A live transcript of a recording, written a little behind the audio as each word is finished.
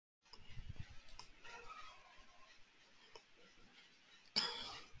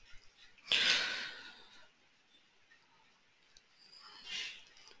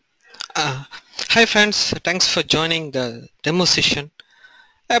Hi friends, thanks for joining the demo session.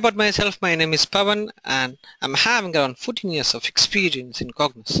 About myself, my name is Pavan and I'm having around 14 years of experience in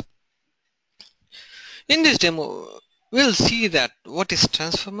Cognos. In this demo, we'll see that what is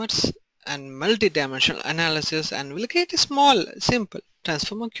transformers and multi-dimensional analysis, and we'll create a small, simple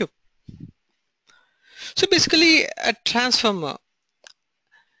transformer cube. So basically, a transformer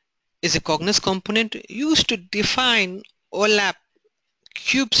is a Cognos component used to define OLAP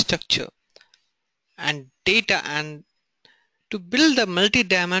cube structure and data and to build the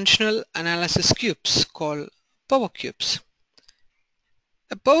multi-dimensional analysis cubes called power cubes.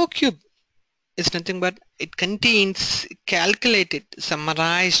 A power cube is nothing but it contains calculated,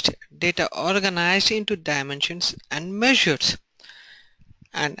 summarized data organized into dimensions and measures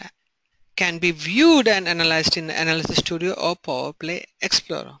and can be viewed and analyzed in Analysis Studio or Power Play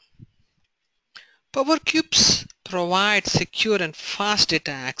Explorer. Power cubes provide secure and fast data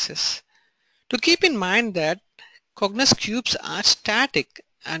access. To keep in mind that Cognos cubes are static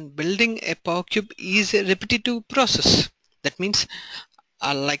and building a power cube is a repetitive process. That means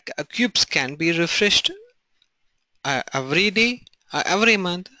cubes can be refreshed every day, every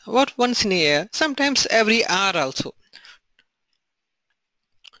month, about once in a year, sometimes every hour also.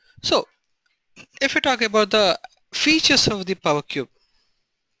 So if we talk about the features of the power cube,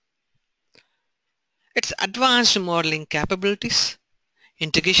 its advanced modeling capabilities,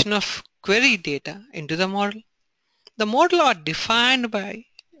 integration of query data into the model. The model are defined by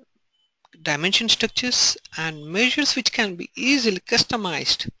dimension structures and measures which can be easily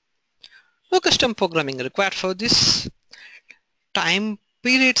customized. No custom programming required for this. Time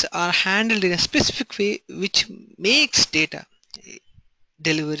periods are handled in a specific way which makes data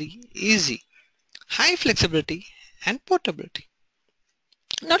delivery easy. High flexibility and portability.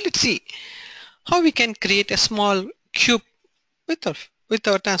 Now let's see how we can create a small cube with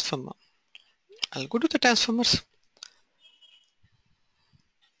our transformer. I'll go to the transformers.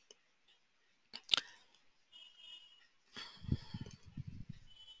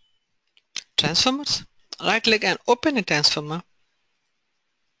 Transformers. Right click and open a transformer.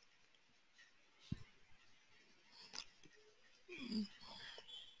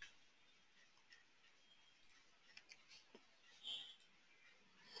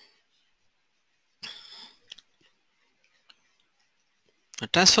 The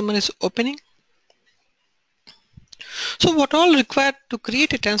transformer is opening. So what all required to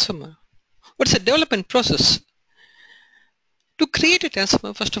create a transformer? What's the development process? To create a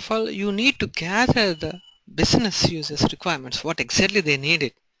transformer, first of all, you need to gather the business users requirements, what exactly they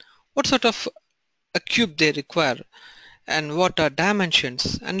needed, what sort of a cube they require, and what are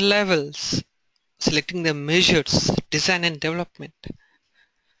dimensions and levels, selecting the measures, design and development,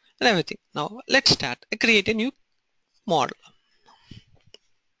 and everything. Now let's start. Create a new model.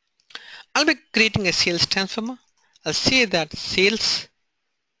 I'll be creating a sales transformer. I'll say that sales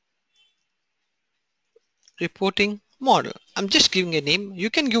reporting model. I'm just giving a name. You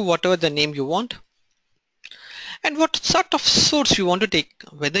can give whatever the name you want. And what sort of source you want to take,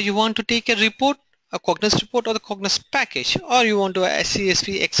 whether you want to take a report, a Cognos report or the Cognos package, or you want to a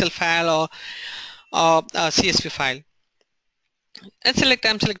CSV Excel file or a CSV file. And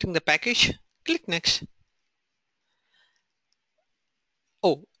I'm selecting the package, click next.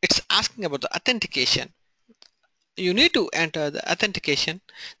 Oh, it's asking about the authentication. You need to enter the authentication.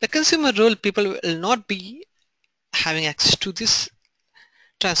 The consumer role people will not be having access to this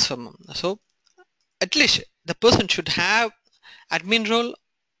transformer. So at least the person should have admin role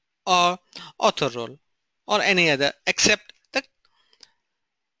or author role or any other except the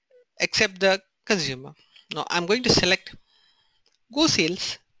consumer. Now I'm going to select go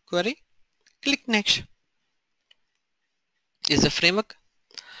sales query, click next. Is the framework.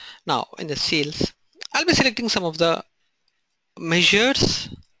 Now in the sales I'll be selecting some of the measures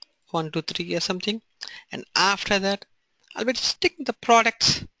 1 2 3 or something, and after that I'll be sticking the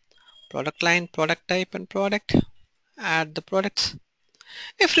products, product line, product type and product, add the products.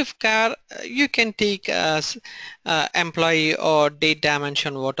 If required, you can take as employee or date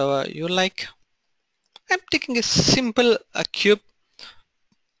dimension, whatever you like. I'm taking a simple cube.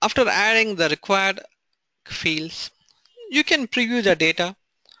 After adding the required fields, you can preview the data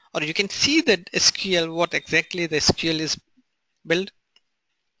or you can see the SQL, what exactly the SQL is built.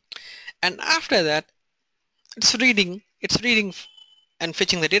 And after that, it's reading and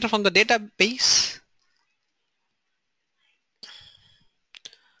fetching the data from the database.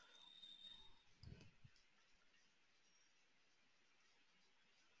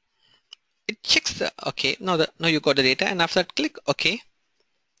 It checks the okay. Now you got the data, and after that, click OK.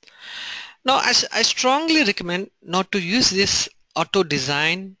 Now, I strongly recommend not to use this auto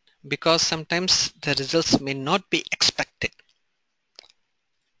design because sometimes the results may not be expected.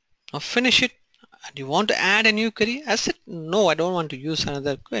 Now finish it, and you want to add a new query. I said no, I don't want to use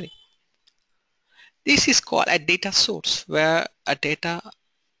another query. This is called a data source where these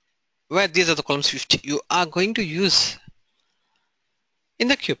are the columns which you are going to use in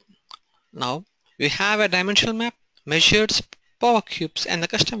the cube. Now we have a dimensional map, measures, power cubes, and the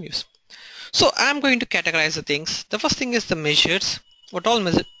custom views. So I'm going to categorize the things. The first thing is the measures, what all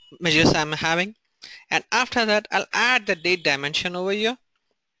measures I'm having, and after that I'll add the date dimension over here.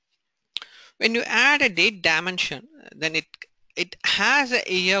 When you add a date dimension, then it has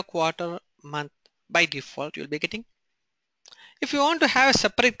a year, quarter, month by default you'll be getting. If you want to have a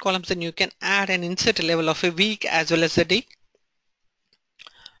separate columns, then you can add and insert a level of a week as well as the day.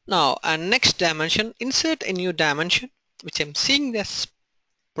 Now next dimension, insert a new dimension which I'm seeing as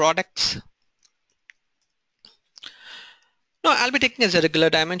products. Now I'll be taking as a regular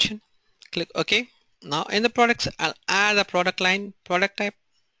dimension. Click OK. Now in the products, I'll add the product line, product type.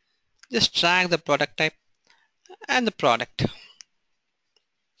 Just drag the product type and the product.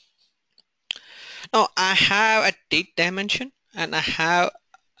 Now I have a date dimension and I have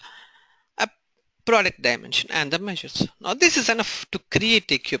a product dimension and the measures. Now this is enough to create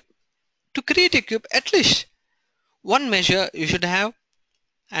a cube. To create a cube, at least one measure you should have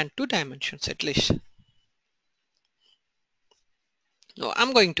and two dimensions at least. Now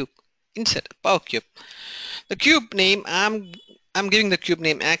I'm going to insert a power cube. The cube name, I'm giving the cube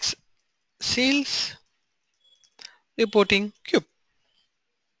name as sales reporting cube.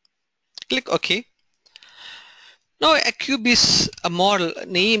 Click OK. Now a cube is a model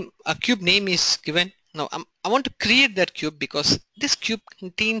name, a cube name is given. Now I want to create that cube because this cube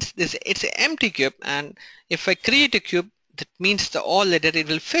contains this, it's an empty cube, and if I create a cube, that means all the data it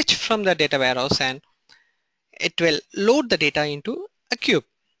will fetch from the data warehouse and it will load the data into a cube.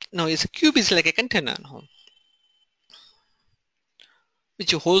 Now a cube is like a container now,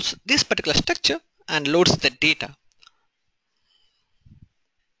 which holds this particular structure and loads the data.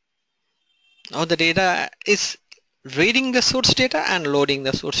 Now the data is reading the source data and loading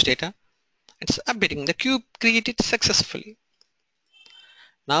the source data. It's updating. The cube created successfully.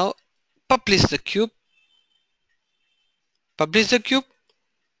 Now publish the cube. Publish the cube.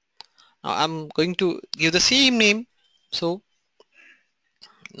 Now I'm going to give the same name. So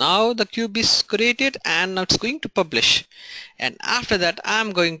now the cube is created and now it's going to publish. And after that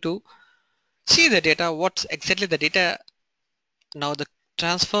I'm going to see the data, what's exactly the data. Now the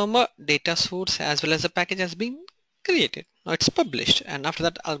transformer, data source as well as the package has been created. Now it's published, and after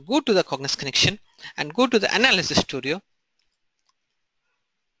that I'll go to the Cognos connection and go to the analysis studio.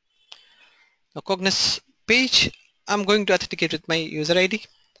 The Cognos page, I'm going to authenticate with my user ID.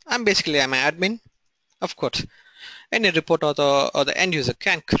 I'm an admin. Of course, any report or the end user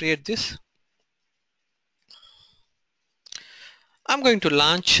can create this. I'm going to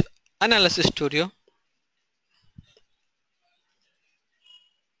launch analysis studio.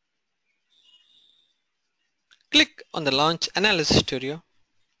 Click on the launch analysis studio.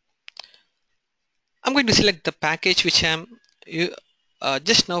 I'm going to select the package which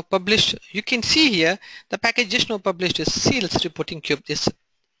just now published. You can see here the package just now published is sales reporting cube.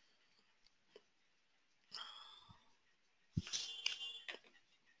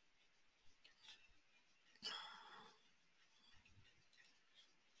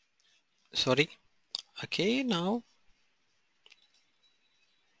 Sorry. Okay, now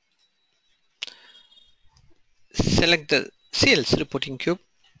select the sales reporting cube.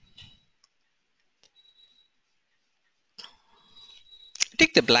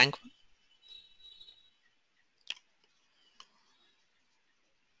 Take the blank one.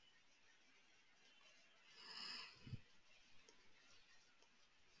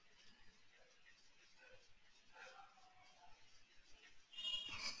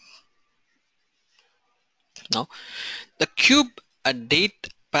 Now the cube a date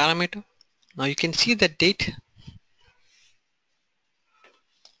parameter. Now you can see the date.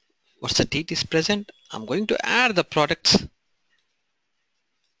 What's the date is present. I'm going to add the products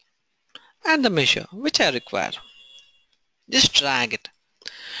and the measure which I require. Just drag it.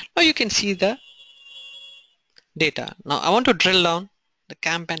 Now you can see the data. Now I want to drill down the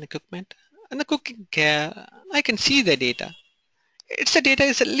campaign equipment and the cooking care. I can see the data. It's the data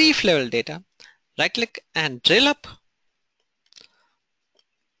is a leaf level data. Right click and drill up,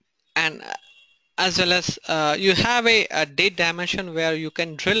 and as well as you have a date dimension where you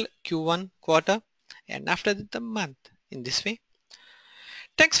can drill Q1 quarter and after that the month in this way.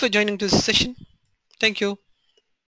 Thanks for joining this session. Thank you.